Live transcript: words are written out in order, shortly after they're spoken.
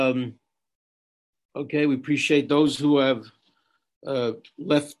Okay, we appreciate those who have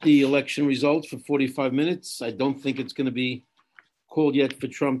left the election results for 45 minutes. I don't think it's going to be called yet for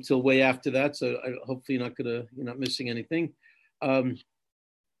Trump till way after that. So hopefully you're not missing anything.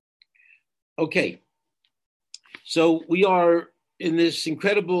 Okay, so we are in this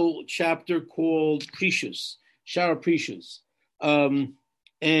incredible chapter called Perishus, Shaar Perishus,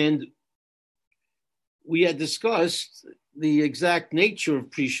 and we had discussed the exact nature of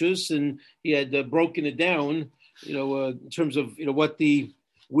Perishus, and he had broken it down, in terms of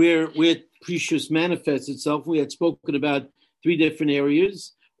where Perishus manifests itself. We had spoken about three different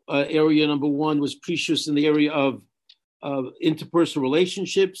areas. Area number one was Perishus in the area of interpersonal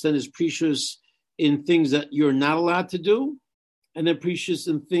relationships. Then there's Perishus in things that you're not allowed to do, and then Perishus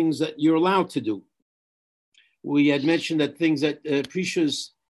in things that you're allowed to do. We had mentioned that things that Perishus,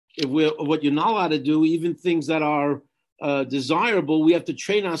 what you're not allowed to do, even things that are desirable, we have to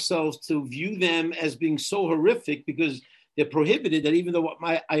train ourselves to view them as being so horrific because they're prohibited, that even though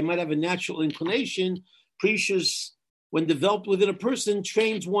I might have a natural inclination, Perishus, when developed within a person,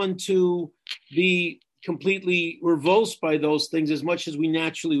 trains one to be completely revulsed by those things as much as we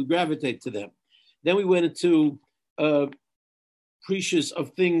naturally gravitate to them. Then we went into Perishus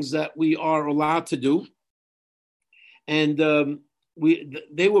of things that we are allowed to do, and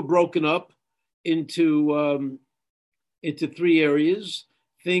they were broken up into three areas: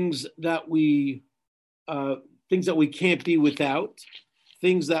 things that we can't be without,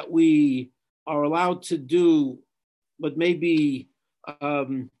 things that we are allowed to do, but maybe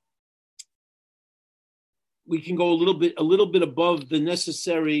we can go a little bit above the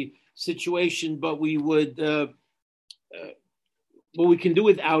necessary situation, but we can do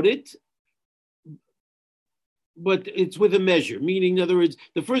without it. But it's with a measure, meaning, in other words,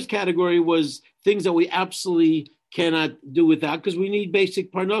 the first category was things that we absolutely cannot do without because we need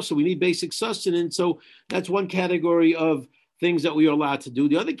basic parnasa, we need basic sustenance. So that's one category of things that we are allowed to do.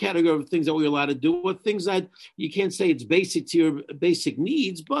 The other category of things that we're allowed to do are things that you can't say it's basic to your basic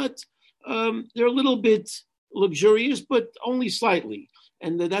needs, but they're a little bit luxurious, but only slightly.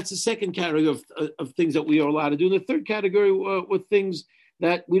 And that's the second category of things that we are allowed to do. And the third category were things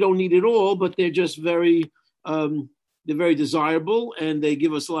that we don't need at all, but they're just very desirable and they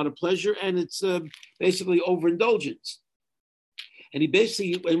give us a lot of pleasure, and it's basically overindulgence. And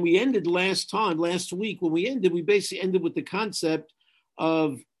when we ended last week, we basically ended with the concept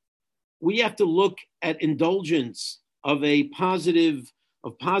of we have to look at indulgence of positive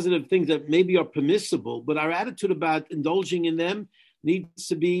things that maybe are permissible, but our attitude about indulging in them needs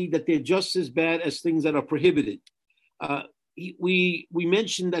to be that they're just as bad as things that are prohibited. We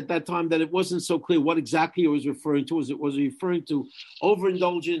mentioned at that time that it wasn't so clear what exactly it was referring to. Was it referring to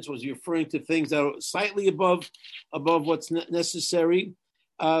overindulgence? Was it referring to things that are slightly above what's necessary?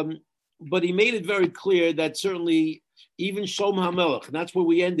 But he made it very clear that certainly even Shlomo HaMelech, and that's where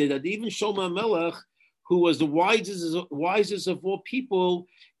we ended, that even Shlomo HaMelech, who was the wisest of all people,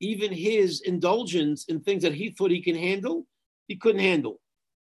 even his indulgence in things that he thought he can handle, he couldn't handle.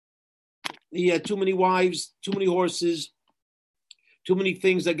 He had too many wives, too many horses, too many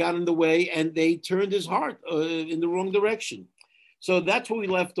things that got in the way, and they turned his heart in the wrong direction. So that's where we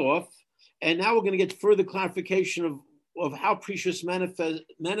left off. And now we're going to get further clarification of how Perishus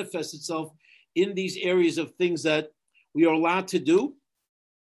manifests itself in these areas of things that we are allowed to do.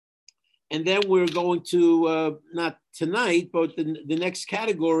 And then we're going to, not tonight, but the next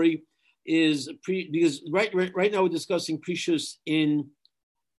category is, because right now we're discussing Perishus in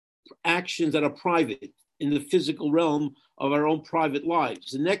actions that are private, in the physical realm of our own private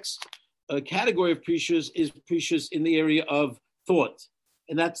lives. The next category of Perishus is Perishus in the area of thought.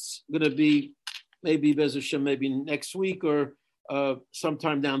 And that's going to be maybe Bez Hashem, maybe next week or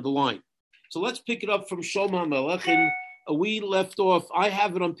sometime down the line. So let's pick it up from Shlomo HaMelech. And we left off, I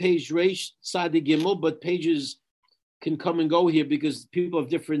have it on page Reish Tzadi Gimel, but pages can come and go here because people have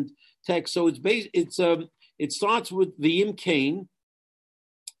different texts. So it starts with the Yim Kain,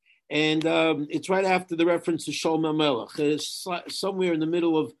 and it's right after the reference to Shlomo HaMelech. It's somewhere in the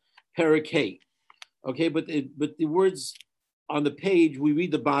middle of Perek Hey. Okay, but the words on the page, we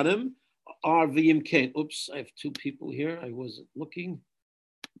read the bottom, are V'yim Kain. Oops, I have two people here. I wasn't looking.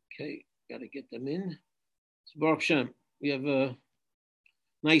 Okay, got to get them in. So Baruch Shem, we have a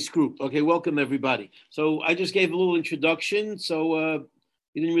nice group. Okay, welcome everybody. So I just gave a little introduction, so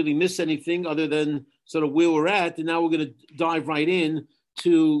you didn't really miss anything other than sort of where we're at. And now we're going to dive right in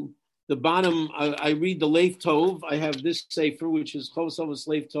to the bottom. I read the Leif Tov. I have this sefer, which is Chovos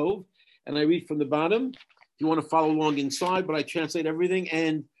Leif Tov, and I read from the bottom. If you want to follow along inside, but I translate everything.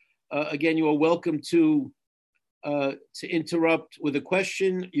 And again, you are welcome to to interrupt with a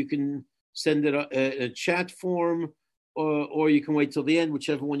question. You can send it a chat form, or you can wait till the end,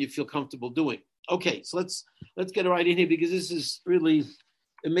 whichever one you feel comfortable doing. Okay, so let's get right in here because this is really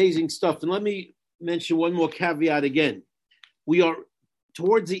amazing stuff. And let me mention one more caveat again. We are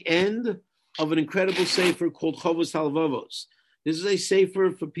towards the end of an incredible sefer called Chovos Halevavos. This is a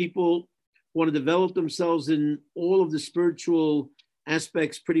sefer for people who want to develop themselves in all of the spiritual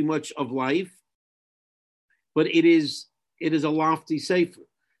aspects pretty much of life. But it is a lofty sefer.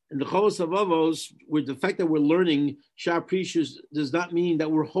 And the Chovos Halevavos, with the fact that we're learning Shaar Perishus, does not mean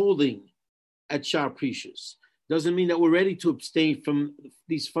that we're holding at Shaar Perishus. Doesn't mean that we're ready to abstain from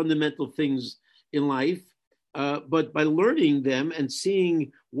these fundamental things in life. But by learning them and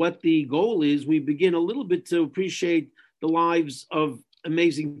seeing what the goal is, we begin a little bit to appreciate the lives of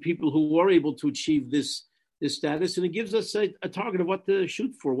amazing people who are able to achieve this status. And it gives us a target of what to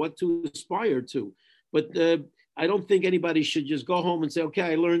shoot for, what to aspire to. But I don't think anybody should just go home and say,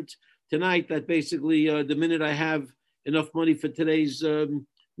 okay, I learned tonight that basically the minute I have enough money for today's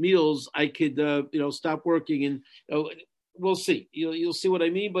meals, I could, stop working. And we'll see. You'll see what I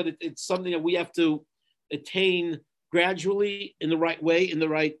mean. But it's something that we have to attain gradually in the right way, in a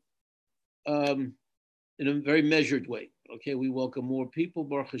very measured way. Okay, we welcome more people,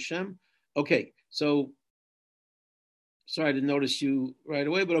 Baruch Hashem. Okay, so sorry I didn't notice you right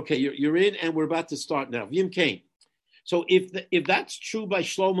away, but okay, you're in, and we're about to start now. V'im Kain. So if that's true by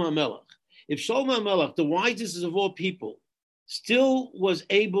Shlomo HaMelech, if Shlomo HaMelech, the wisest of all people, still was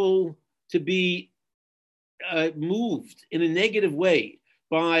able to be moved in a negative way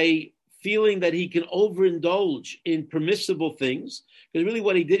by feeling that he can overindulge in permissible things, because really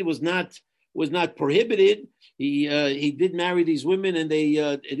what he did was not prohibited. He did marry these women, and they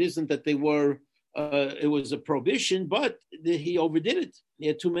it isn't that they were it was a prohibition, but he overdid it. He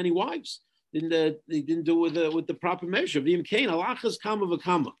had too many wives. He didn't do it with the proper measure.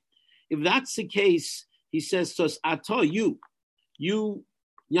 If that's the case, he says to us, Ata, you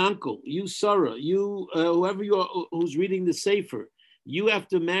Yankel, you Sarah, you whoever you are who's reading the Sefer, you have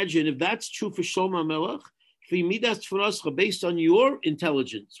to imagine if that's true for Shlomo HaMelech, based on your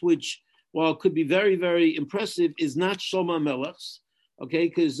intelligence, which, while it could be very, very impressive, is not Shlomo HaMelech's. Okay,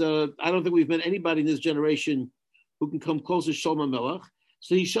 because I don't think we've met anybody in this generation who can come close to Shlomo HaMelech.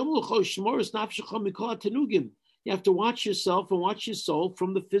 So you have to watch yourself and watch your soul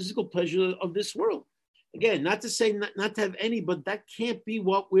from the physical pleasure of this world. Again, not to say not to have any, but that can't be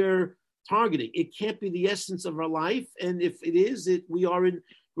what we're targeting. It can't be the essence of our life. And if it is, we are in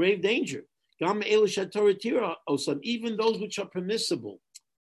grave danger. Even those which are permissible,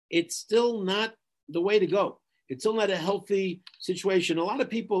 it's still not the way to go. It's still not a healthy situation. A lot of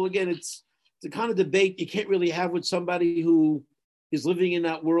people, again, it's the kind of debate you can't really have with somebody who is living in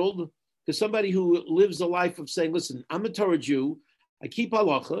that world, because somebody who lives a life of saying, listen, I'm a Torah Jew, I keep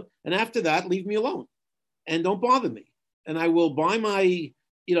halacha, and after that, leave me alone and don't bother me. And I will buy my,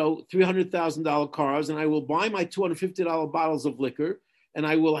 $300,000 cars, and I will buy my $250 bottles of liquor, and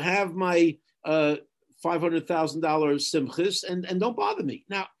I will have my $500,000 simchis, and don't bother me.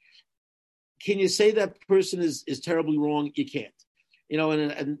 Now, can you say that person is terribly wrong? You can't.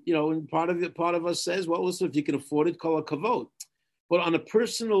 And part of us says, well, listen, if you can afford it, call it kavod. But on a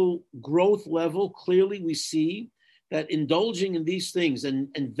personal growth level, clearly we see that indulging in these things and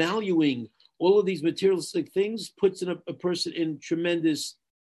valuing all of these materialistic things puts a person in tremendous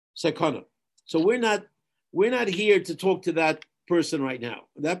sakana. So we're not here to talk to that person right now.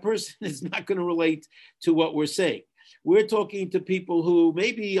 That person is not going to relate to what we're saying. We're talking to people who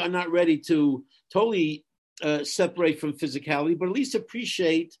maybe are not ready to totally separate from physicality, but at least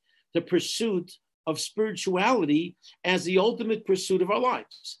appreciate the pursuit of spirituality as the ultimate pursuit of our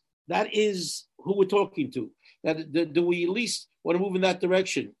lives. That is who we're talking to. Do we at least want to move in that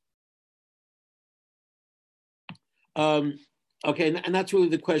direction? Okay, and that's really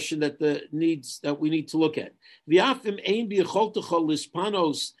the question that we need to look at. Even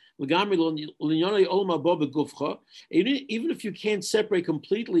if you can't separate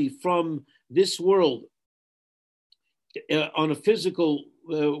completely from this world on a physical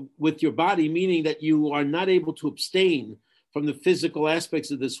with your body, meaning that you are not able to abstain from the physical aspects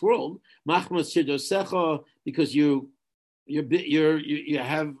of this world, because you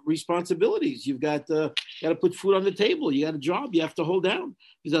have responsibilities. You've got to put food on the table. You got a job. You have to hold down.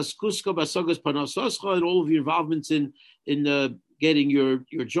 And all of your involvements in getting your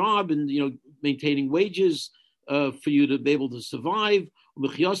job and maintaining wages for you to be able to survive. And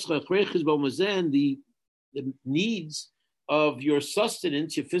the needs of your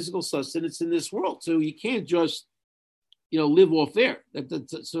sustenance, your physical sustenance in this world. So you can't just live off there.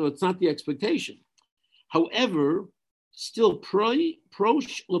 So it's not the expectation. However, still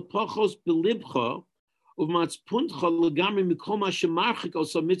prosh lepachos belibcha uvmatzpuntcha legamri mikol shemarchik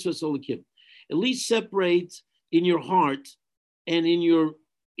osa mitzvahs olakim. At least separate in your heart and in your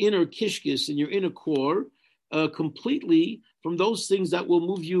inner kishkis, in your inner core, completely from those things that will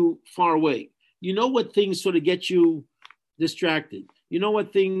move you far away. You know what things sort of get you distracted. You know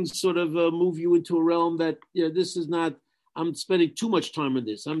what things sort of move you into a realm that this is not, I'm spending too much time on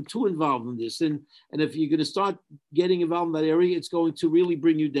this. I'm too involved in this. And if you're going to start getting involved in that area, it's going to really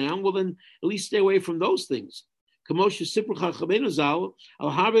bring you down. Well, then at least stay away from those things.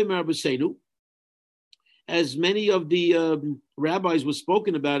 As many of the rabbis were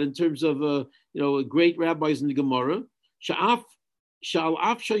spoken about in terms of great rabbis in the Gemara,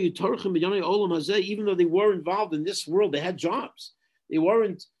 even though they were involved in this world, they had jobs. They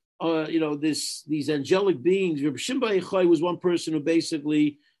weren't, these angelic beings. Reb Shimba Yochai was one person who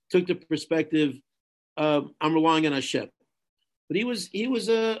basically took the perspective of I'm relying on Hashem, but he was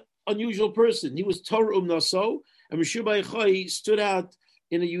a unusual person. He was Torah Naso, and Reb Shimba Yochai stood out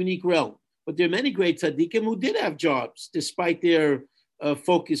in a unique realm. But there are many great tzaddikim who did have jobs despite their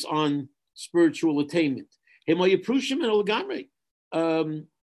focus on spiritual attainment.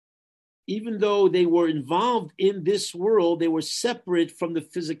 Even though they were involved in this world, they were separate from the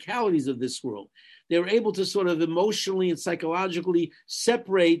physicalities of this world. They were able to sort of emotionally and psychologically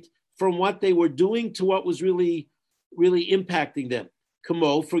separate from what they were doing to what was really, really impacting them.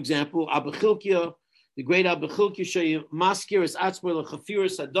 Kamo, for example, Abba Chilkia, the great Abba Chilkia, Maskir is Atzmer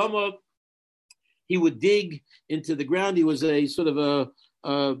L'Chafiris Adama. He would dig into the ground. He was a sort of a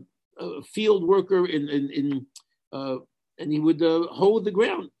field worker, and he would hoe the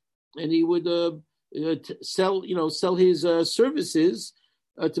ground, and he would sell his services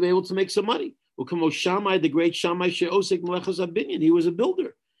to be able to make some money. Shammai, the great Shammai She'osek Melechas Abinyan, he was a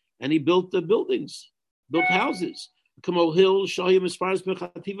builder, and he built buildings, built houses. Hillel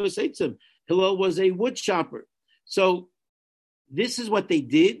was a wood chopper. So this is what they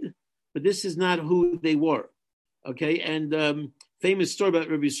did, but this is not who they were. Okay, and famous story about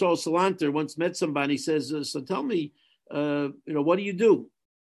Rabbi Yisrael Salanter once met somebody. He says, so tell me, what do you do?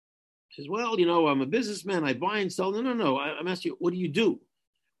 He says, well, I'm a businessman. I buy and sell. No. I'm asking you, what do you do?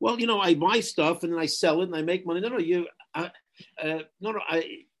 Well, I buy stuff and then I sell it and I make money.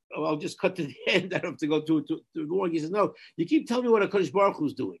 I'll just cut to the end. I don't have to go too long. He says, no, you keep telling me what HaKadosh Baruch Hu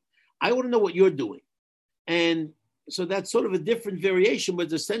is doing. I want to know what you're doing. And so that's sort of a different variation, but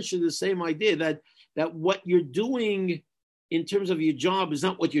it's essentially the same idea that what you're doing in terms of your job is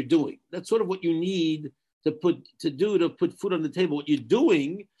not what you're doing. That's sort of what you need to put food on the table. What you're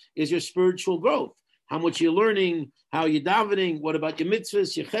doing is your spiritual growth. How much you're learning, how you're davening, what about your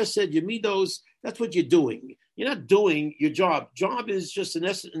mitzvahs, your chesed, your midos. That's what you're doing. You're not doing your job. Job is just a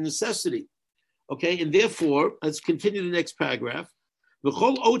necessity. Okay, and therefore, let's continue the next paragraph. He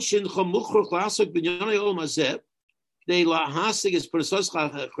says,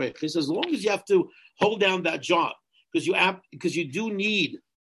 as long as you have to hold down that job, because you do need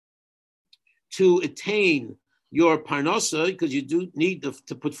to attain your parnasa, because you do need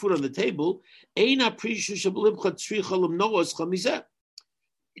to put food on the table.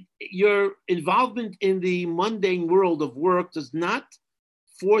 Your involvement in the mundane world of work does not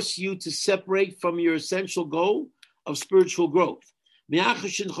force you to separate from your essential goal of spiritual growth.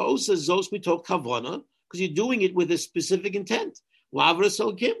 Because you're doing it with a specific intent. You're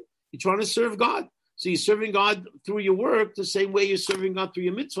trying to serve God. So you're serving God through your work the same way you're serving God through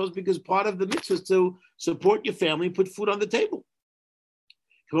your mitzvahs, because part of the mitzvah is to support your family and put food on the table.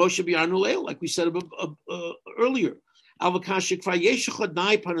 Like we said earlier. This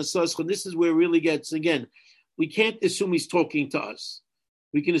is where it really gets, again, we can't assume he's talking to us.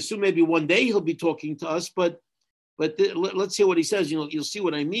 We can assume maybe one day he'll be talking to us, but let's hear what he says. You'll see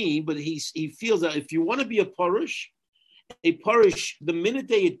what I mean. But he feels that if you want to be a Parish, the minute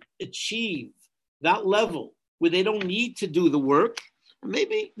they achieve that level where they don't need to do the work,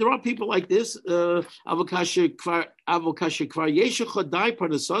 maybe there are people like this. When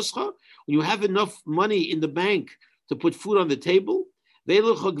you have enough money in the bank to put food on the table, you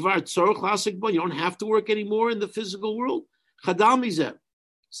don't have to work anymore in the physical world.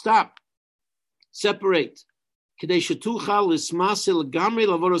 Stop. Separate. For you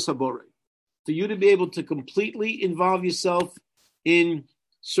to be able to completely involve yourself in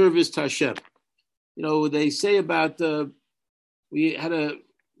service to Hashem. They say about, we had a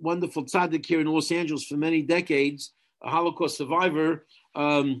wonderful tzaddik here in Los Angeles for many decades, a Holocaust survivor.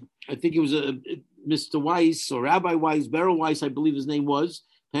 I think it was Mr. Weiss or Rabbi Weiss, Beryl Weiss, I believe his name was,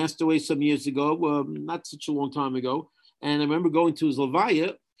 passed away some years ago, not such a long time ago. And I remember going to his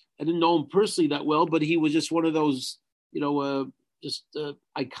levaya, I didn't know him personally that well, but he was just one of those,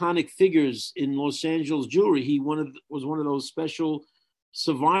 iconic figures in Los Angeles Jewry. He was one of those special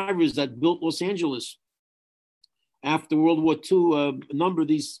survivors that built Los Angeles. After World War II, a number of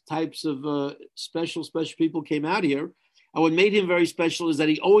these types of special people came out here. And what made him very special is that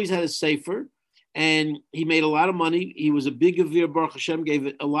he always had a sefer, and he made a lot of money. He was a big Gavir, Baruch Hashem, gave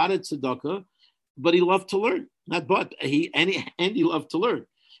it a lot of tzedakah, but he loved to learn. He loved to learn.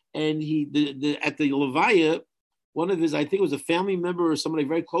 And at the Levaya, one of his, I think it was a family member or somebody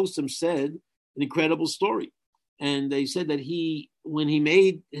very close to him, said an incredible story. And they said that when he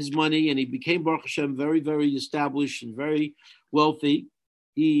made his money and he became Baruch Hashem very, very established and very wealthy,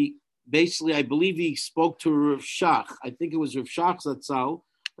 he basically, I believe he spoke to Rav Shach. I think it was Rav Shach Zatzal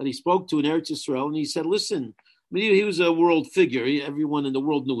that he spoke to in Eretz Yisrael. And he said, listen, he was a world figure. Everyone in the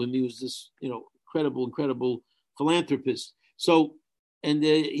world knew him. He was this, incredible philanthropist. So, and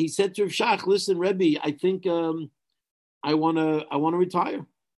he said to Rav Shach, listen, Rebbe, I think I want to retire.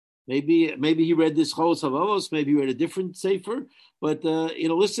 Maybe he read this Chovos Halevavos, maybe he read a different sefer, but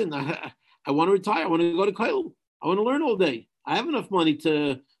listen, I want to retire. I want to go to Kollel. I want to learn all day. I have enough money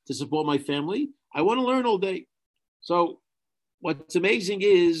to support my family. I want to learn all day. So what's amazing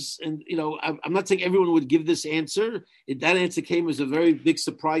is, and I'm not saying everyone would give this answer. That answer came as a very big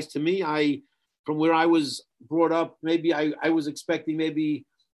surprise to me. From where I was brought up, maybe I was expecting maybe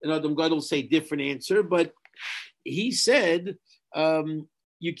Adam God will say different answer, but he said,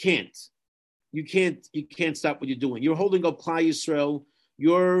 you can't stop what you're doing. You're holding up Klal Yisrael.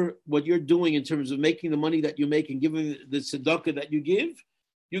 What you're doing in terms of making the money that you make and giving the tzedakah that you give,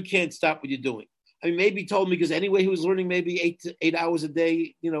 you can't stop what you're doing. I mean, maybe he told me because anyway he was learning maybe 8 hours a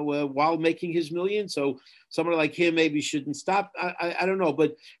day, while making his million. So somebody like him maybe shouldn't stop. I don't know,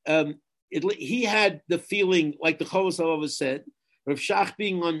 but he had the feeling, like the Chovos Halevavos said, Rav Shach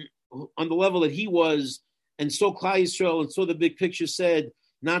being on the level that he was, and so Klal Yisrael and so the big picture said,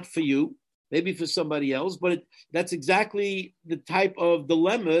 not for you, maybe for somebody else, but that's exactly the type of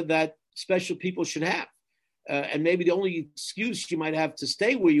dilemma that special people should have. And maybe the only excuse you might have to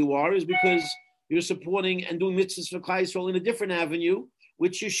stay where you are is because you're supporting and doing mitzvahs for Klal Yisrael in a different avenue,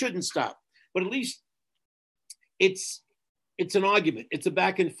 which you shouldn't stop. But at least it's an argument. It's a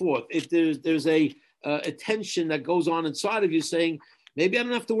back and forth. There's a tension that goes on inside of you saying, maybe I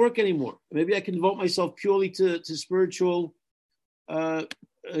don't have to work anymore. Maybe I can devote myself purely to spiritual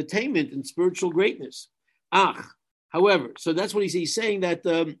attainment and spiritual greatness. However, so that's what he's saying, that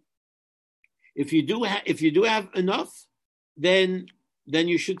if you do have enough, then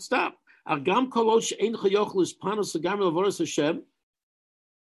you should stop. But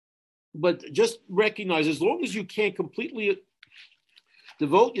just recognize, as long as you can't completely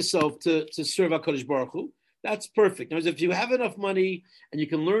devote yourself to serve HaKadosh Baruch Hu, that's perfect. Now, if you have enough money and you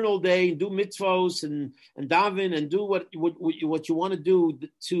can learn all day and do mitzvos and daven and do what you want to do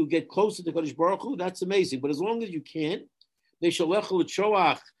to get closer to Kadosh Baruch Hu, that's amazing. But as long as you can't,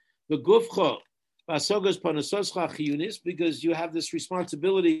 because you have this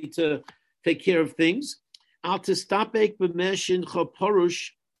responsibility to take care of things.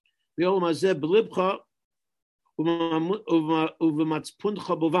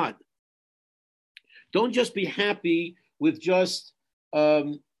 Don't just be happy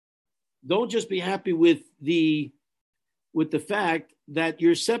with the fact that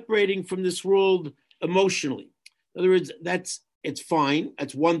you're separating from this world emotionally. In other words, it's fine.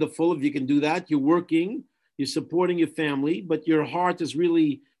 That's wonderful if you can do that. You're working, you're supporting your family, but your heart is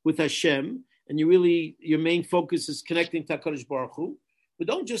really with Hashem, and your main focus is connecting to HaKadosh Baruch Hu. But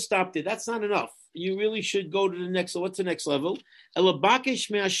don't just stop there. That's not enough. You really should go to the next level. What's the next level?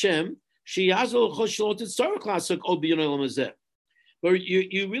 Elabakesh me Hashem. But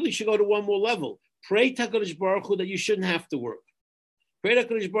you really should go to one more level. Pray to HaKadosh Baruch Hu that you shouldn't have to work. Pray to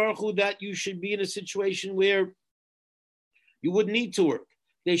HaKadosh Baruch Hu that you should be in a situation where you wouldn't need to work.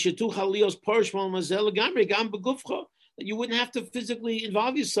 That you wouldn't have to physically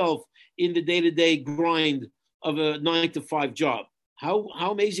involve yourself in the day-to-day grind of a 9-to-5 job. How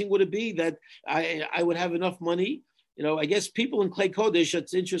amazing would it be that I would have enough money? I guess people in Klei Kodesh,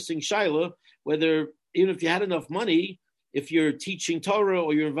 it's interesting, Shaila, whether even if you had enough money, if you're teaching Torah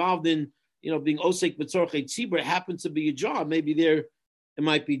or you're involved in, being Osek B'tzorchei Tzibur, it happens to be a job. Maybe there it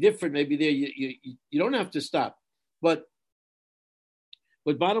might be different. Maybe there you don't have to stop. But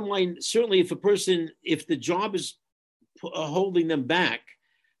bottom line, certainly if the job is holding them back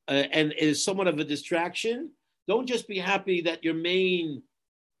and is somewhat of a distraction, don't just be happy that your main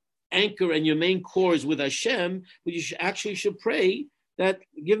anchor and your main core is with Hashem, but you should pray that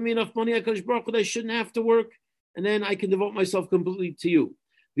give me enough money, HaKadosh Baruch Hu, that I shouldn't have to work, and then I can devote myself completely to you.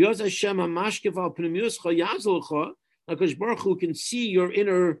 HaKadosh Baruch Hu can see your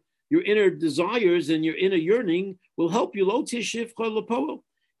inner desires and your inner yearning will help you. Lo tishivcha lepoel.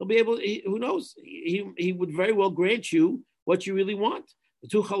 He'll be able. Who knows? He would very well grant you what you really want.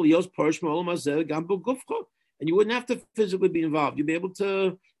 And you wouldn't have to physically be involved. You'd be able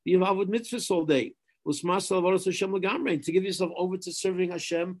to be involved with mitzvahs all day. To give yourself over to serving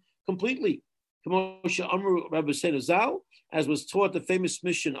Hashem completely. As was taught the famous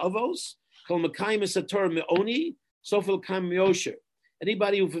mission Chovos,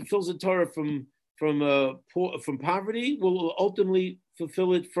 anybody who fulfills the Torah from poverty will ultimately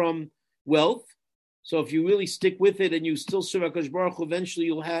fulfill it from wealth. So if you really stick with it and you still serve HaKadosh Baruch Hu, eventually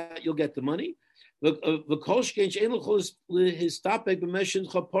you'll get the money.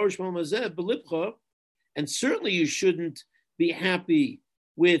 And certainly you shouldn't be happy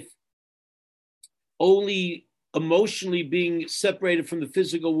with only emotionally being separated from the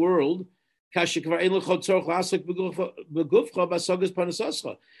physical world. Certainly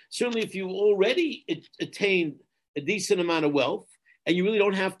if you already attained a decent amount of wealth and you really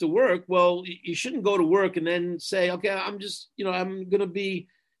don't have to work, well, you shouldn't go to work and then say, okay, I'm going to be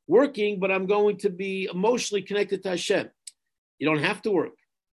working, but I'm going to be emotionally connected to Hashem. You don't have to work.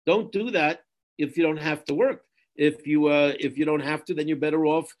 Don't do that if you don't have to work. If you don't have to, then you're better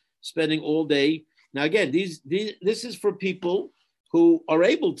off spending all day. Now, again, this is for people who are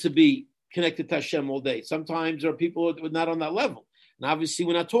able to be connected to Hashem all day. Sometimes there are people who are not on that level. And obviously,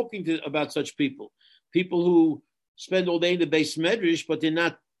 we're not talking about such people. People who spend all day in the Beis Medrash, but they're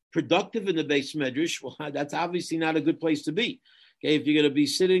not productive in the Beis Medrash. Well, that's obviously not a good place to be. Okay, if you're going to be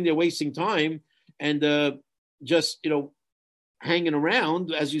sitting there wasting time and just hanging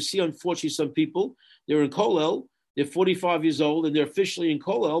around, as you see, unfortunately, some people, they're in Kollel, they're 45 years old, and they're officially in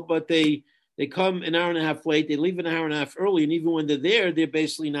Kollel, but they come an hour and a half late, they leave an hour and a half early, and even when they're there, they're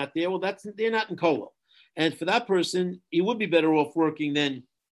basically not there. Well, they're not in Kollel. And for that person, he would be better off working than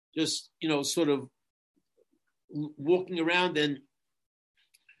just, sort of walking around and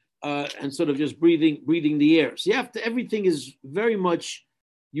sort of just breathing the air. So everything is very much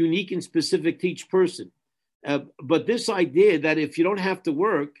unique and specific to each person. But this idea that if you don't have to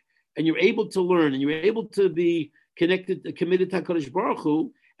work and you're able to learn and you're able to be committed to HaKadosh Baruch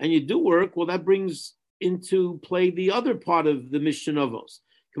Hu, and you do work, well, that brings into play the other part of the mission of us.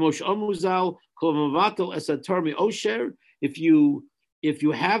 If you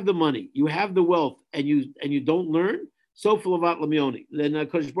have the money, you have the wealth, and you don't learn, then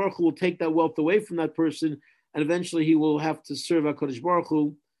HaKadosh Baruch Hu will take that wealth away from that person, and eventually he will have to serve HaKadosh Baruch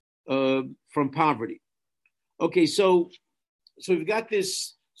Hu from poverty. Okay, so we've got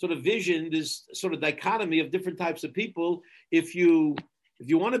this sort of vision, this sort of dichotomy of different types of people. If you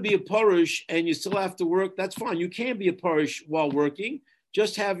want to be a parush and you still have to work, that's fine. You can be a parush while working.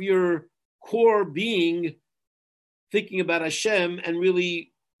 Just have your core being thinking about Hashem and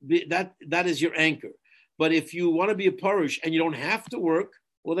really that is your anchor. But if you want to be a parush and you don't have to work,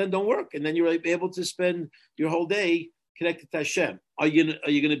 well, then don't work. And then you're able to spend your whole day connected to Hashem. Are you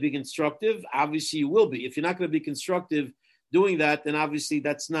going to be constructive? Obviously you will be. If you're not going to be constructive doing that, then obviously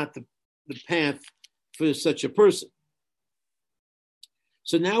that's not the path for such a person.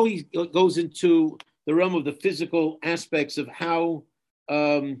 So now he goes into the realm of the physical aspects of how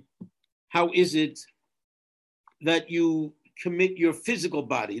is it that you commit your physical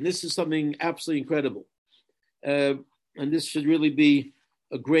body. And this is something absolutely incredible. And this should really be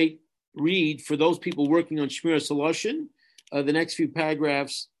a great read for those people working on Shmiras Haloshen. The next few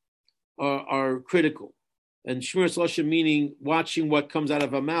paragraphs are critical. And Shmiras Haloshen meaning watching what comes out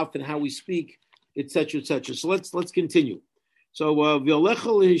of our mouth and how we speak, etc., etc. So let's continue. So V'yolecha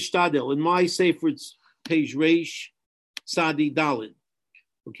lehishtadel, in my sefer it's page Reish Sadi Dalin.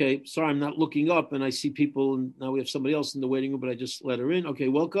 Okay, sorry, I'm not looking up, and I see people, and now we have somebody else in the waiting room, but I just let her in. Okay,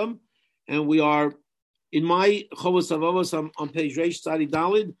 welcome. And we are in my Chovos Halevavos on page Reish Sadi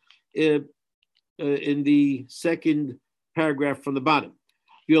Dalin, in the second paragraph from the bottom.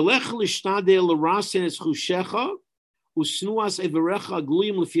 V'yolecha lehishtadel l'rasen es chushecha usnuas everecha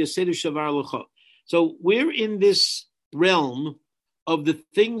gluyim l'fi aseder shavar lecha. So we're in this realm of the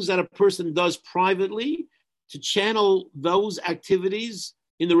things that a person does privately to channel those activities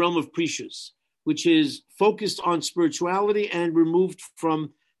in the realm of Perishus, which is focused on spirituality and removed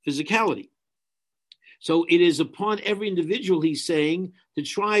from physicality. So it is upon every individual, he's saying, to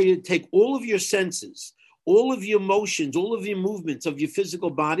try to take all of your senses, all of your emotions, all of your movements of your physical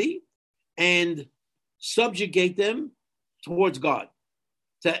body and subjugate them towards God.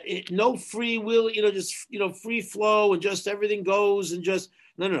 No free will, just free flow and just everything goes and just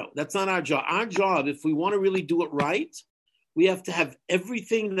no. That's not our job. Our job, if we want to really do it right, we have to have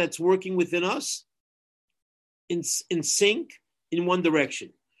everything that's working within us in sync in one direction,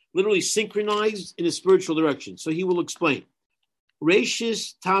 literally synchronized in a spiritual direction. So he will explain.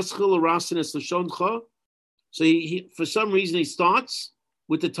 Reishis taschil arasin l'shoncha. So he for some reason he starts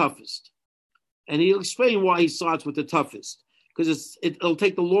with the toughest, and he'll explain why he starts with the toughest, because it'll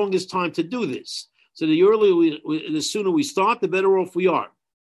take the longest time to do this. So the earlier the sooner we start, the better off we are.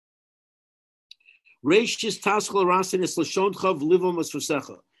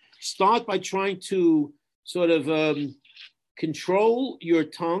 Start by trying to sort of control your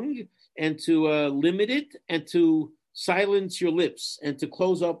tongue and to limit it and to silence your lips and to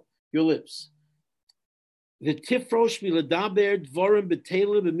close up your lips.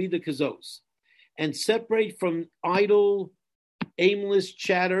 And separate from idle, aimless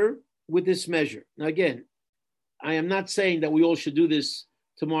chatter with this measure. Now again, I am not saying that we all should do this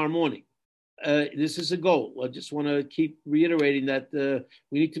tomorrow morning. This is a goal. I just want to keep reiterating that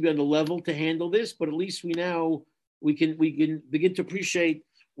we need to be on the level to handle this, but at least we can begin to appreciate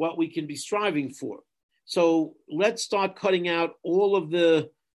what we can be striving for. So let's start cutting out all of the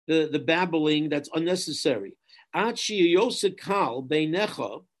babbling that's unnecessary.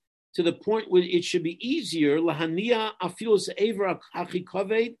 To the point where it should be easier.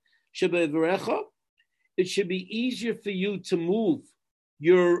 It should be easier for you to move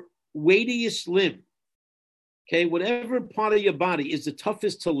your weightiest limb. Okay, whatever part of your body is the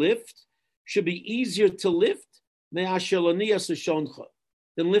toughest to lift should be easier to lift than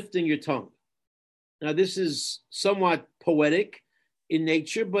lifting your tongue. Now, this is somewhat poetic in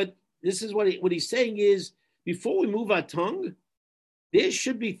nature, but this is what he's saying is, before we move our tongue, there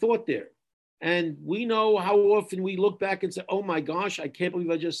should be thought there. And we know how often we look back and say, oh my gosh, I can't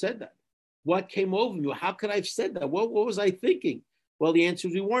believe I just said that. What came over me? How could I have said that? What was I thinking? Well, the answer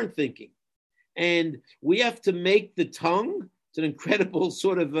is we weren't thinking. And we have to make the tongue, it's an incredible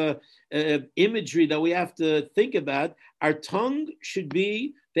sort of imagery that we have to think about. Our tongue should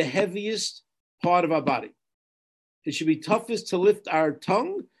be the heaviest part of our body. It should be toughest to lift our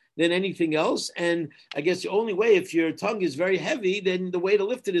tongue than anything else. And I guess the only way, if your tongue is very heavy, then the way to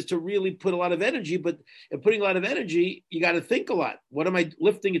lift it is to really put a lot of energy. But in putting a lot of energy, you got to think a lot. What am I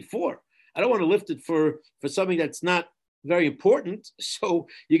lifting it for? I don't want to lift it for something that's not very important. So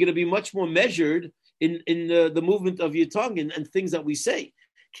you're going to be much more measured in the movement of your tongue and things that we say.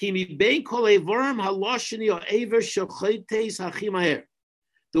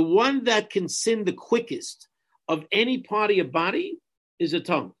 The one that can sin the quickest of any part of your body is the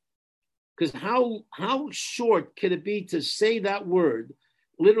tongue. Because how short can it be to say that word?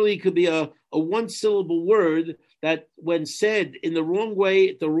 Literally, it could be a one-syllable word that, when said in the wrong way,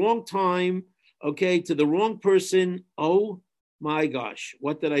 at the wrong time, okay, to the wrong person, oh my gosh,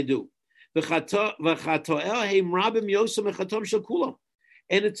 what did I do? And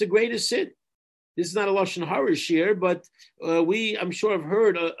it's the greatest sin. This is not a Lashon Hara share, but I'm sure I've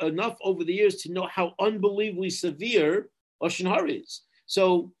heard enough over the years to know how unbelievably severe Lashon Hara is.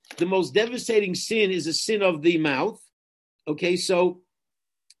 So the most devastating sin is a sin of the mouth. Okay, so,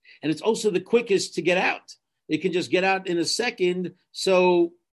 and it's also the quickest to get out. It can just get out in a second.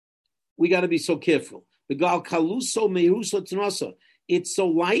 So we got to be so careful. It's so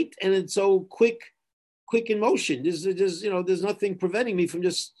light and it's so quick in motion. There's nothing preventing me from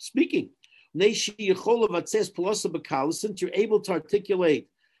just speaking. Since you're able to articulate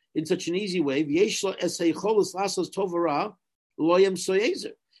in such an easy way, and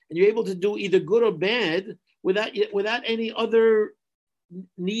you're able to do either good or bad without any other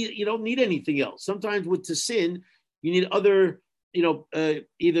need. You don't need anything else. Sometimes to sin, you need other,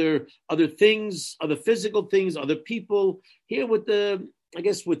 either other things, other physical things, other people. Here with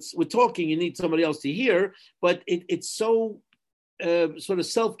with talking, you need somebody else to hear, but it's so sort of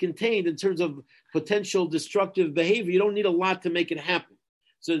self-contained in terms of potential destructive behavior. You don't need a lot to make it happen.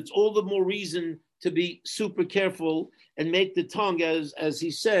 So it's all the more reason to be super careful and make the tongue, as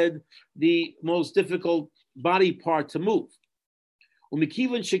he said, the most difficult body part to move.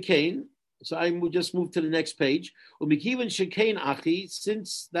 Umikivan shekain. So I will just move to the next page. Umikivan shekain achi.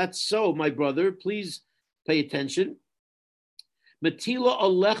 Since that's so, my brother, please pay attention. Matila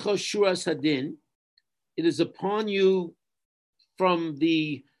alecha shuras hadin. It is upon you from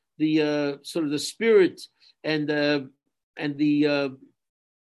the sort of the spirit and the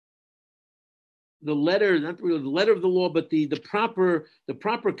letter, not really the letter of the law, but the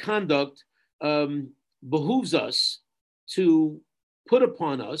proper conduct behooves us to put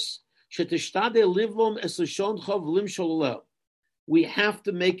upon us. We have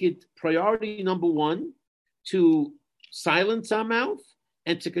to make it priority number one to silence our mouth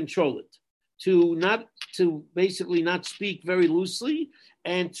and to control it, to basically not speak very loosely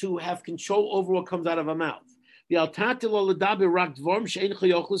and to have control over what comes out of our mouth. You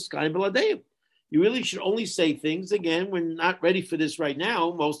really should only say things, again, we're not ready for this right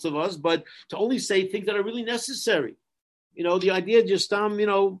now, most of us, but to only say things that are really necessary. The idea just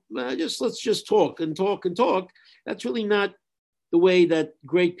let's just talk and talk and talk. That's really not the way that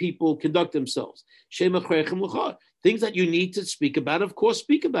great people conduct themselves. Things that you need to speak about, of course,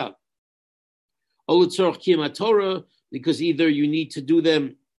 speak about. Because either you need to do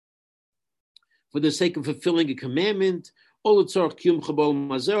them for the sake of fulfilling a commandment, or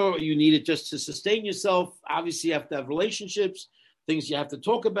you need it just to sustain yourself. Obviously, you have to have relationships, things you have to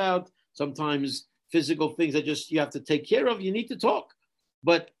talk about, sometimes physical things that just you have to take care of. You need to talk.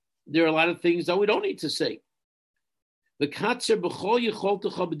 But there are a lot of things that we don't need to say.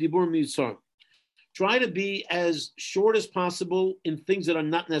 Try to be as short as possible in things that are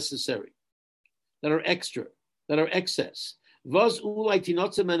not necessary, that are extra, that are excess.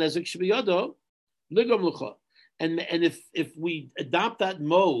 And if we adopt that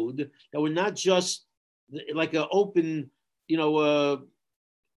mode, that we're not just like an open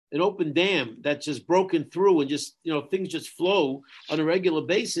dam that's just broken through and just things just flow on a regular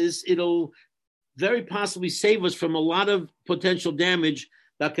basis, it'll very possibly save us from a lot of potential damage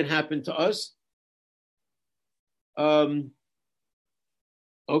that could happen to us.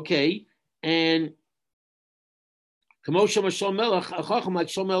 Okay, and Kamosha Mashal Melech, like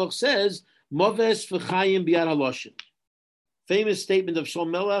Shlomo Melech says, Moves v'chayim biyad haloshin. Famous statement of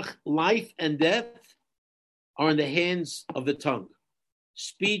Shlomo Melech: life and death are in the hands of the tongue.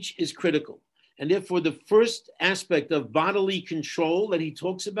 Speech is critical, and therefore the first aspect of bodily control that he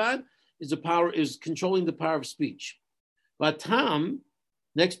talks about is controlling the power of speech. Vatam,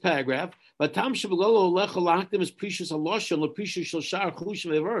 next paragraph. Vatam shebegolo lecha lachtem is Perishus haloshin lePerishus shel Shaar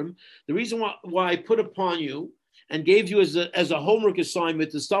chushim ve'avarim. The reason why I put upon you and gave you as a homework assignment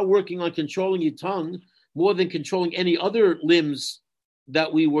to start working on controlling your tongue more than controlling any other limbs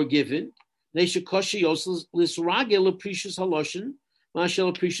that we were given. Because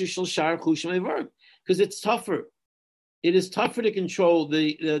it's tougher. It is tougher to control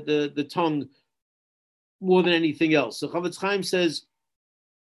the tongue more than anything else. So Chavetz Chaim says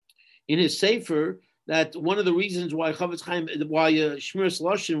in his Sefer that one of the reasons why Shmiras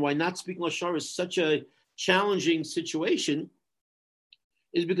Lashon, why not speaking Lashon is such a challenging situation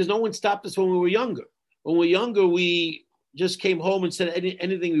is because no one stopped us when we were younger. When we were younger, we just came home and said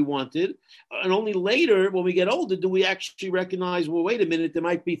anything we wanted. And only later, when we get older, do we actually recognize, well, wait a minute, there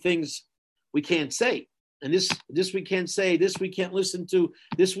might be things we can't say. And this we can't say, this we can't listen to,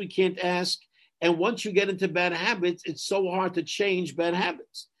 this we can't ask. And once you get into bad habits, it's so hard to change bad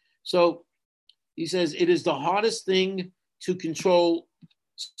habits. So he says it is the hardest thing to control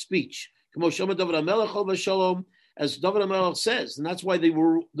speech. As David HaMelech says, and that's why the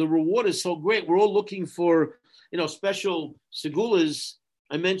reward is so great. We're all looking for, special segulas.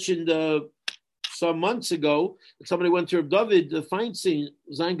 I mentioned some months ago, somebody went to Reb David Feinstein,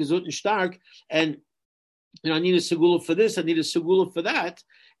 Zayin Gesund and Stark, and I need a segula for this, I need a segula for that,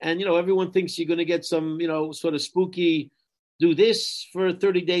 and everyone thinks you're going to get some, sort of spooky, do this for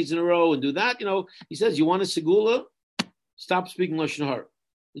 30 days in a row and do that. He says, you want a segula? Stop speaking Lashon Hara.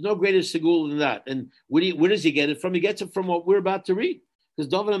 There's no greater segula than that. And where does he get it from? He gets it from what we're about to read. Because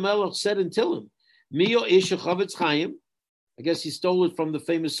David HaMelech said in Tillim, Mio Isha Chovos Chaim. I guess he stole it from the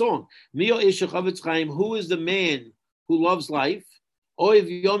famous song. Mio Isha Chovos Chaim. Who is the man who loves life?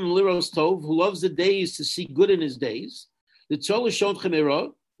 Oiv Yom Liros Tov, who loves the days to see good in his days. The Tzol Shon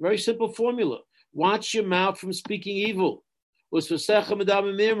Chemera. Very simple formula. Watch your mouth from speaking evil.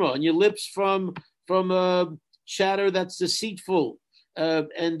 And your lips from chatter that's deceitful.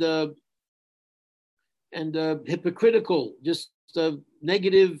 And hypocritical, just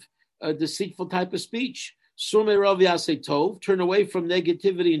negative, deceitful type of speech. Turn away from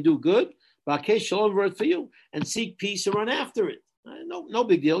negativity and do good. For you and seek peace and run after it. No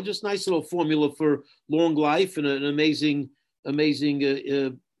big deal. Just nice little formula for long life and an amazing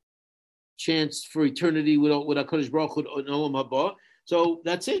chance for eternity with HaKadosh Baruch Hu and Olam Haba. So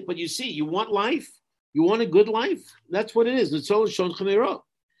that's it. But you see, you want life. You want a good life? That's what it is.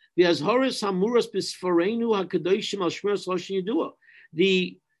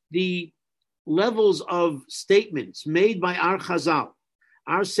 The levels of statements made by our Chazal,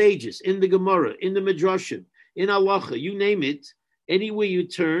 our sages, in the Gemara, in the Midrashim, in Halacha, you name it, anywhere you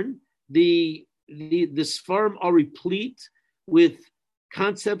turn, the Sfarim are replete with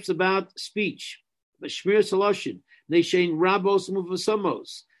concepts about speech. Shmiras Lashon, Neshein Rabos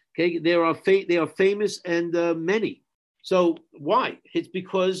Muvasamos. Okay, they are famous and many. So why? It's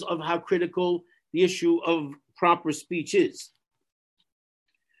because of how critical the issue of proper speech is.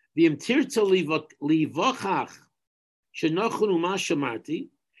 The imtirta livachach shenachonu ma shamarti.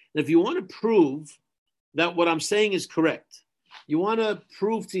 If you want to prove that what I'm saying is correct, you want to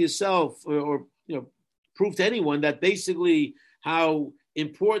prove to yourself or prove to anyone that basically how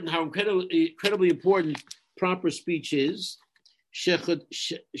incredibly important proper speech is. And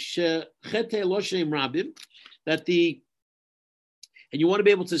you want to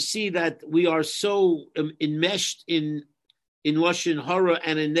be able to see that we are so enmeshed in lashon hara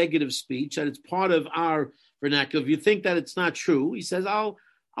and in negative speech that it's part of our vernacular. If you think that it's not true, he says, I'll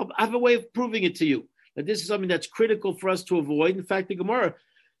have a way of proving it to you that this is something that's critical for us to avoid. In fact, the Gemara,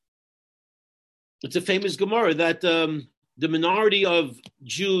 it's a famous Gemara that the minority of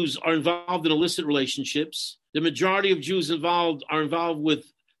Jews are involved in illicit relationships. The majority of Jews are involved with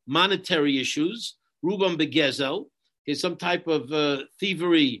monetary issues. Rubam begezel is some type of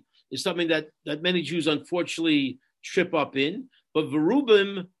thievery is something that many Jews unfortunately trip up in. But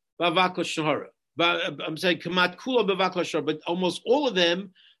verubim bavakla shahara. I'm saying kamat kula bavakla shahara, but almost all of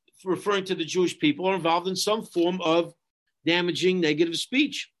them, referring to the Jewish people, are involved in some form of damaging negative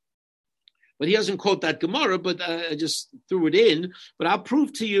speech. But he doesn't quote that Gemara, but I just threw it in. But I'll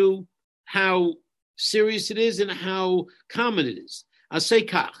prove to you how serious it is and how common it is. I'll say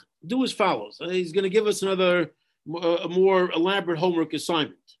kach. Do as follows. He's going to give us a more elaborate homework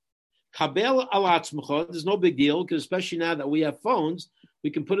assignment. Kabel al atzmacha. There's no big deal, because especially now that we have phones,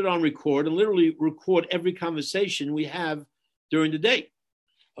 we can put it on record and literally record every conversation we have during the day.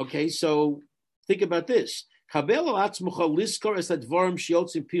 Okay, so think about this. Kabel al atzmacha liskar es advarim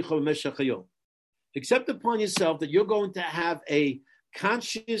sheyotzim picha b'meshach hayom. Accept upon yourself that you're going to have a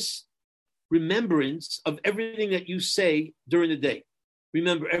conscious remembrance of everything that you say during the day.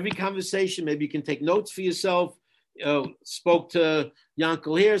 Remember every conversation. Maybe you can take notes for yourself. Spoke to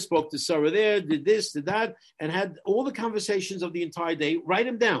Yankel here, spoke to Sarah there, did this, did that, and had all the conversations of the entire day. Write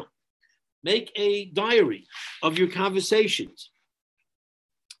them down. Make a diary of your conversations.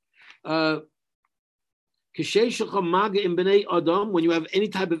 When you have any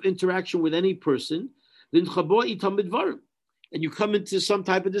type of interaction with any person, and you come into some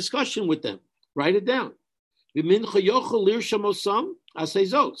type of discussion with them, write it down.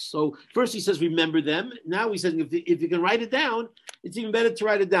 So first he says, remember them. Now he says, if you can write it down, it's even better to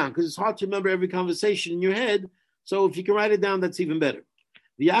write it down, because it's hard to remember every conversation in your head. So if you can write it down, that's even better.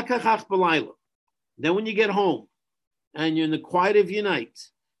 Then when you get home and you're in the quiet of your night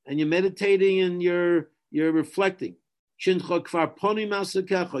and you're meditating and you're reflecting, you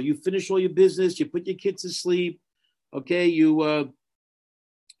finish all your business, you put your kids to sleep, okay, you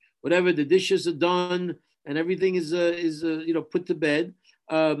whatever, the dishes are done and everything is put to bed.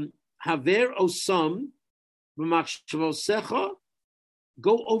 Haver osam b'machshavosecha,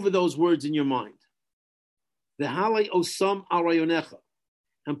 go over those words in your mind. V'halei osam al rayonecha,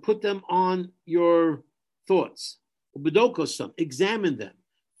 and put them on your thoughts. Ubedokosam, examine them,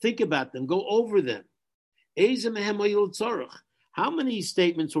 think about them, go over them. How many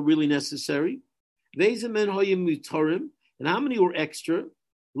statements were really necessary? And how many were extra?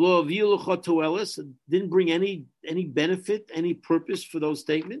 Didn't bring any benefit, any purpose for those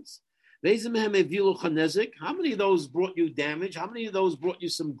statements? How many of those brought you damage? How many of those brought you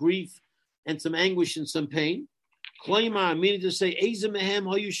some grief and some anguish and some pain? Meaning to say,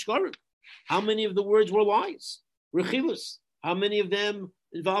 how many of the words were lies? Rechilus. How many of them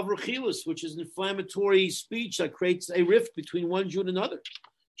involve rechilus, which is inflammatory speech that creates a rift between one Jew and another?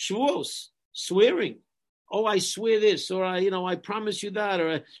 Chovos, swearing. Oh, I swear this, or I promise you that,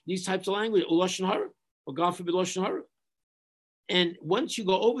 or these types of language, or lashon hara, or God forbid lashon hara. And once you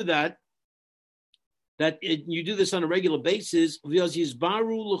go over that you do this on a regular basis, we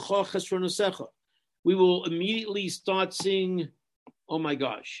will immediately start seeing, oh my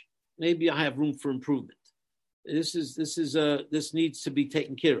gosh, maybe I have room for improvement. This needs to be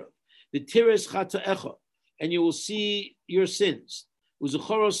taken care of. The tires chata'echa, and you will see your sins.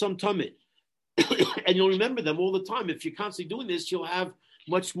 Uzuchoro sam tamid. And you'll remember them all the time. If you're constantly doing this, you'll have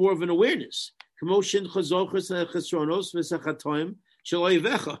much more of an awareness.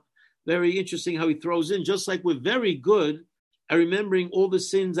 Very interesting how he throws in, just like we're very good at remembering all the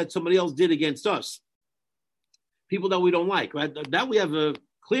sins that somebody else did against us. People that we don't like, right? That we have a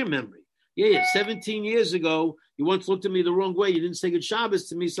clear memory. Yeah, 17 years ago, you once looked at me the wrong way. You didn't say good Shabbos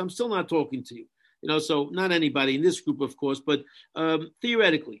to me, so I'm still not talking to you. So not anybody in this group, of course, but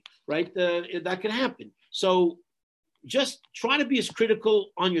theoretically, right? That can happen. So just try to be as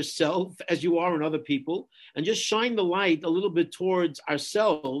critical on yourself as you are on other people, and just shine the light a little bit towards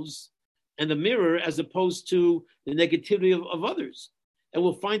ourselves and the mirror as opposed to the negativity of others. And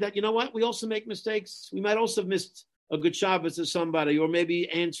we'll find out, you know what? We also make mistakes. We might also have missed a good Shabbos to somebody, or maybe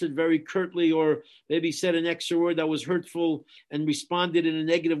answered very curtly, or maybe said an extra word that was hurtful and responded in a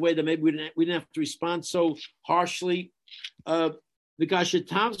negative way that maybe we didn't have to respond so harshly. If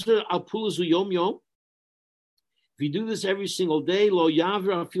you do this every single day, lo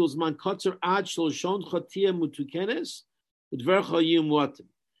yavra feels man kotzer ad shloshon chatia mutukenes udvercha.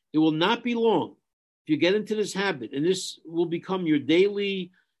 It will not be long if you get into this habit, and this will become your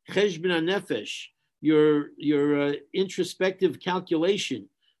daily cheshbon hanefesh, your introspective calculation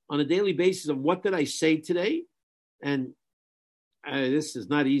on a daily basis of what did I say today. And this is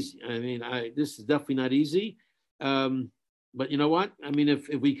not easy. I mean, this is definitely not easy. But you know what? I mean, if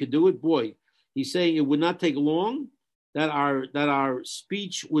we could do it, boy, he's saying it would not take long that our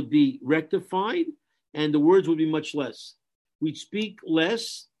speech would be rectified and the words would be much less. We'd speak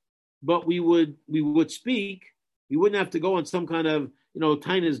less, but we would speak. We wouldn't have to go on some kind of,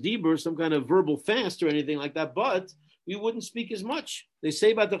 Tainas Dibur, some kind of verbal fast or anything like that, but we wouldn't speak as much. They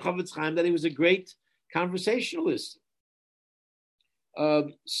say about the Chavetz Chaim that he was a great conversationalist.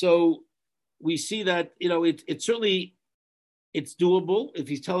 So we see that, it certainly, it's doable. If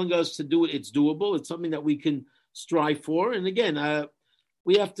he's telling us to do it, it's doable. It's something that we can strive for. And again,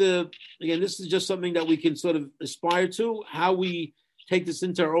 we have to, this is just something that we can sort of aspire to. How we take this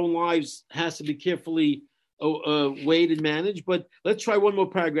into our own lives has to be carefully weighed and managed. But let's try one more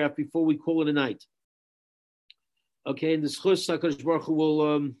paragraph before we call it a night. Okay, and the Schus HaKadosh Baruch Hu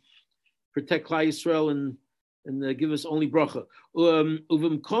will protect Klal Yisrael and give us only bracha.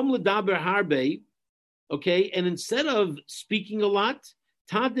 Uvimkom ledaber harbe. Okay, and instead of speaking a lot,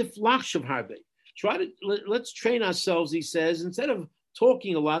 tadif lachshav harbe. Let's train ourselves, he says, instead of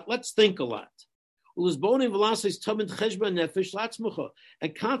talking a lot, let's think a lot. And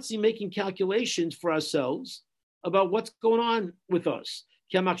constantly making calculations for ourselves about what's going on with us.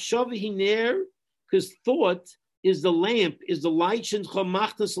 Because thought is the lamp, is the light,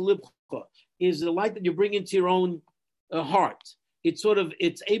 is the light that you bring into your own heart. Thought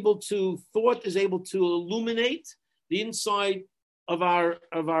is able to illuminate the inside of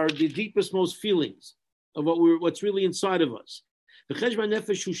the deepest, most feelings of what's really inside of us. And the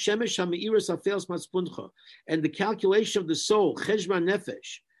calculation of the soul, cheshbon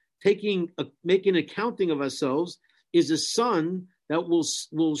nefesh, making accounting of ourselves, is a sun that will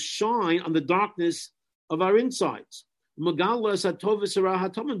shine on the darkness of our insides. And will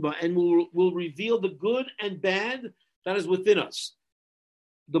reveal the good and bad that is within us.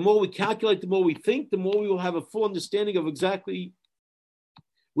 The more we calculate, the more we think, the more we will have a full understanding of exactly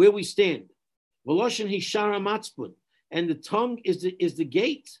where we stand. And the tongue is the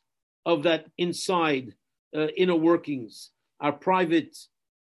gate of that inside inner workings, our private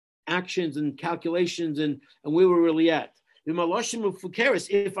actions and calculations and where we're really at.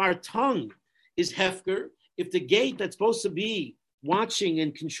 If our tongue is hefker, if the gate that's supposed to be watching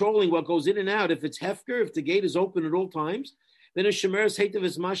and controlling what goes in and out, if it's hefker, if the gate is open at all times, then a shemeres heitev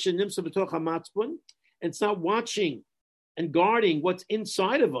is masha nimsa b'toch hamatzpun, and it's not watching and guarding what's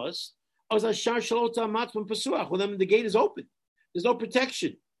inside of us. Well, then the gate is open. There's no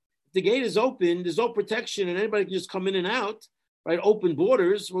protection. If the gate is open, there's no protection, and anybody can just come in and out, right? Open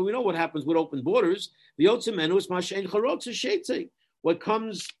borders. Well, we know what happens with open borders. What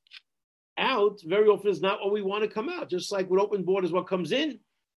comes out very often is not what we want to come out. Just like with open borders, what comes in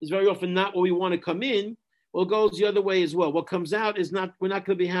is very often not what we want to come in. Well, it goes the other way as well. What comes out is not, we're not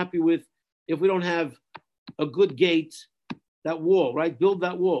going to be happy with if we don't have a good gate, that wall, right? Build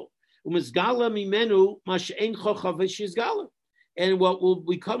that wall. And what will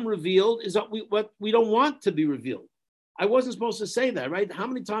become revealed is what we don't want to be revealed. I wasn't supposed to say that, right? How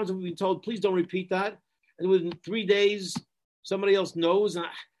many times have we been told, please don't repeat that? And within 3 days, somebody else knows. And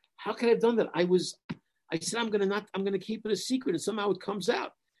how could I have done that? I said, I'm going to keep it a secret. And somehow it comes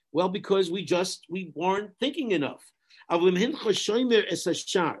out. Well, because we weren't thinking enough. But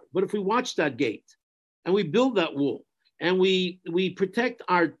if we watch that gate and we build that wall, and we protect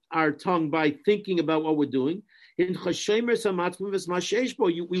our tongue by thinking about what we're doing, we will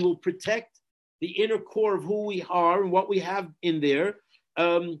protect the inner core of who we are and what we have in there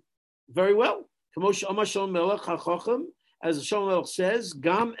very well. As Shalom Melech says,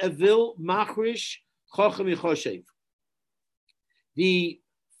 Gam evil machrish chochem yichoshev. The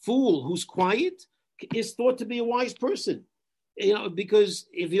fool who's quiet is thought to be a wise person. Because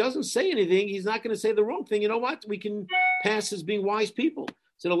if he doesn't say anything, he's not going to say the wrong thing. You know what? We can pass as being wise people.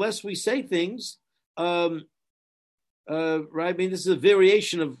 So the less we say things, right? I mean, this is a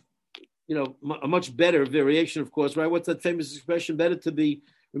variation of, a much better variation, of course, right? What's that famous expression? Better to be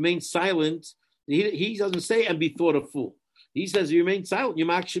remain silent. He doesn't say and be thought a fool. He says you remain silent. You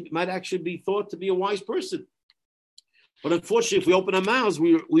might actually be thought to be a wise person. But unfortunately, if we open our mouths,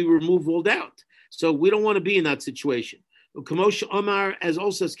 we remove all doubt. So we don't want to be in that situation. Kamosha Omar, as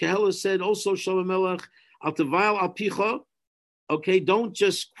also as Kahela said, also Shalom Melech, al tavayil al picha. Okay, don't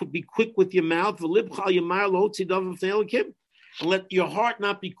just be quick with your mouth. And let your heart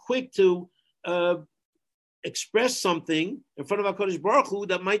not be quick to express something in front of HaKadosh Baruch Hu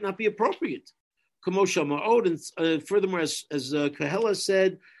that might not be appropriate. And furthermore, as Kahela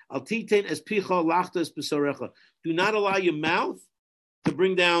said, Al titain es picha lachta es besarecha. Do not allow your mouth to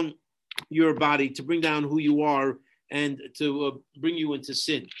bring down your body, to bring down who you are, and to bring you into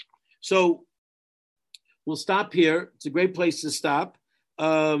sin. So we'll stop here. It's a great place to stop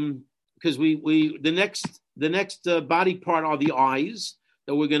because the next body part are the eyes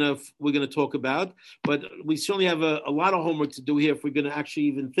that we're gonna talk about. But we certainly have a lot of homework to do here if we're gonna actually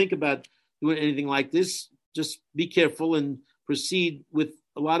even think about doing anything like this. Just be careful and proceed with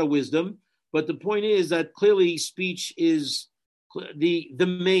a lot of wisdom. But the point is that clearly speech is the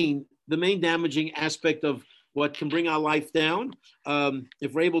main damaging aspect of what can bring our life down.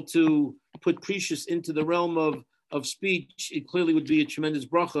 If we're able to put Perishus into the realm of speech, it clearly would be a tremendous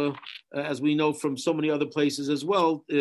bracha, as we know from so many other places as well.